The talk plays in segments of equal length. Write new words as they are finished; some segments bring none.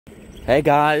Hey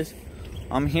guys,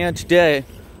 I'm here today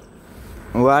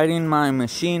riding my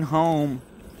machine home.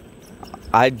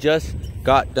 I just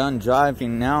got done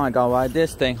driving. Now I gotta ride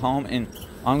this thing home, and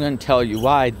I'm gonna tell you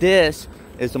why this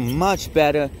is much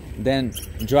better than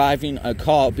driving a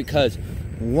car, because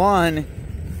one,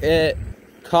 it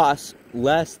costs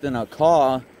less than a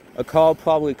car. A car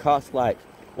probably costs like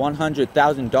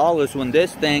 $100,000 when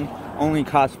this thing only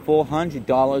costs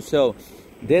 $400. So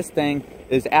this thing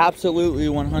is absolutely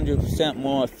 100%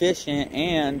 more efficient.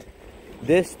 And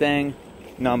this thing,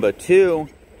 number two,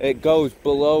 it goes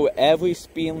below every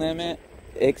speed limit,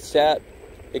 except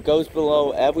it goes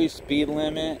below every speed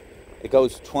limit. It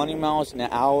goes 20 miles an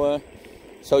hour,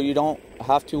 so you don't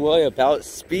have to worry about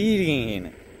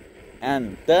speeding.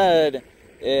 And third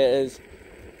is,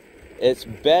 it's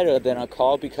better than a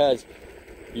car because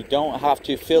you don't have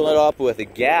to fill it up with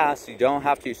gas. You don't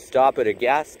have to stop at a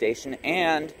gas station,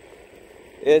 and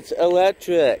it's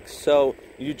electric, so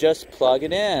you just plug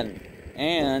it in,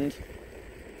 and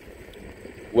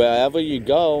wherever you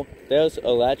go, there's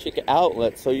electric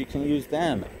outlets, so you can use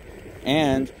them.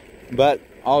 But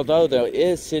although there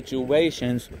is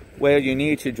situations where you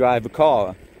need to drive a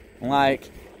car, like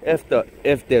if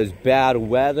there's bad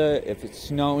weather, if it's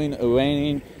snowing or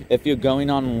raining, if you're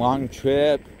going on a long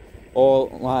trip, or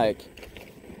like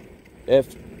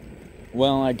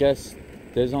I guess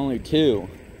there's only two.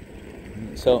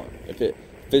 So if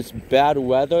it's bad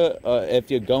weather, or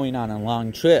if you're going on a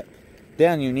long trip,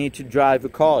 then you need to drive a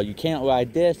car. You can't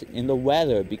ride this in the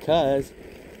weather because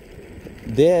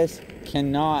this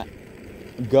cannot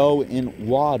go in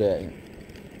water.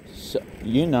 So,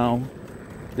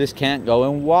 this can't go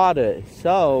in water.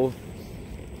 So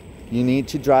you need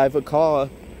to drive a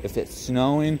car if it's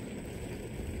snowing.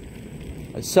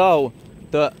 So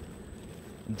the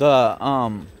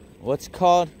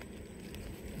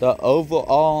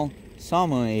overall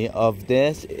summary of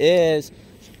this is,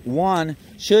 one,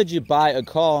 should you buy a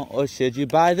car or should you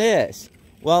buy this?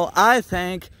 Well, I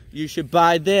think you should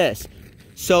buy this.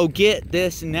 So get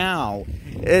this now.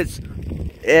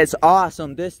 It's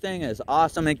awesome. This thing is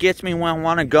awesome. It gets me where I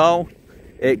want to go.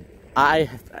 I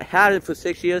had it for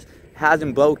 6 years.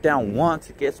 Hasn't broke down once.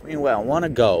 It gets me where I want to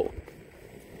go.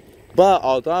 But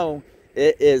although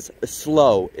it is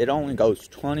slow, it only goes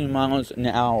 20 miles an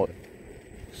hour.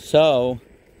 So,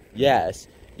 yes,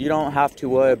 you don't have to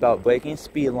worry about breaking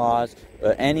speed laws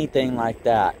or anything like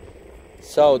that.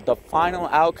 So the final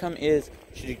outcome is,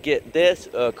 should you get this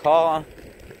or a car?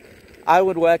 I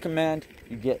would recommend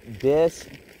you get this.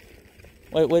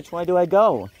 Wait, which way do I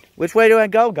go? Which way do I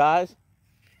go, guys?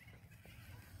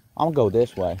 I'll go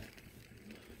this way.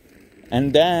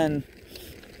 And then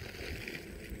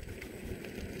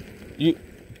you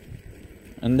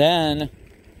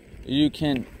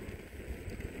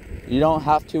don't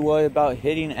have to worry about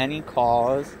hitting any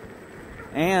cars,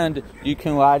 and you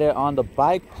can ride it on the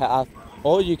bike path,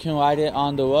 or you can ride it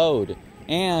on the road.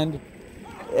 And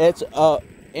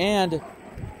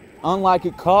unlike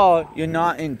a car, you're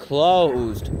not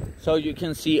enclosed, so you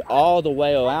can see all the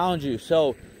way around you.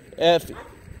 So if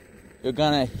you're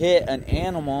gonna hit an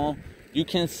animal, you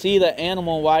can see the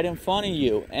animal right in front of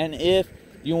you. And if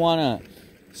you wanna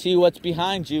see what's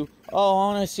behind you, I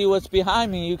wanna see what's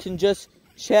behind me, you can just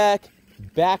check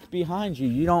back behind you.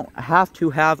 You don't have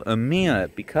to have a mirror,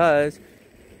 because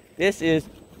this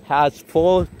has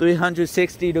full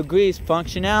 360 degrees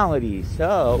functionality.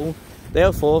 So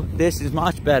therefore, this is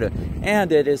much better,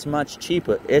 and it is much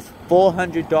cheaper. It's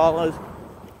 $400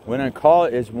 when a car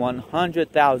is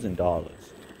 $100,000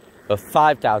 or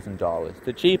 $5,000.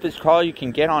 The cheapest car you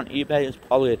can get on eBay is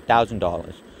probably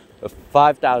 $1,000 or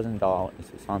 $5,000 or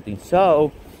something.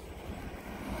 So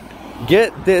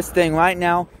get this thing right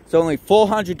now. It's only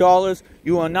 $400.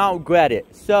 You will not regret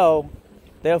it. So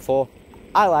therefore,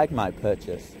 I like my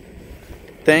purchase.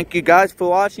 Thank you guys for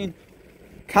watching.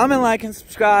 Comment, like, and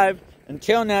subscribe.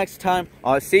 Until next time,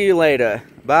 I'll see you later.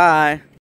 Bye.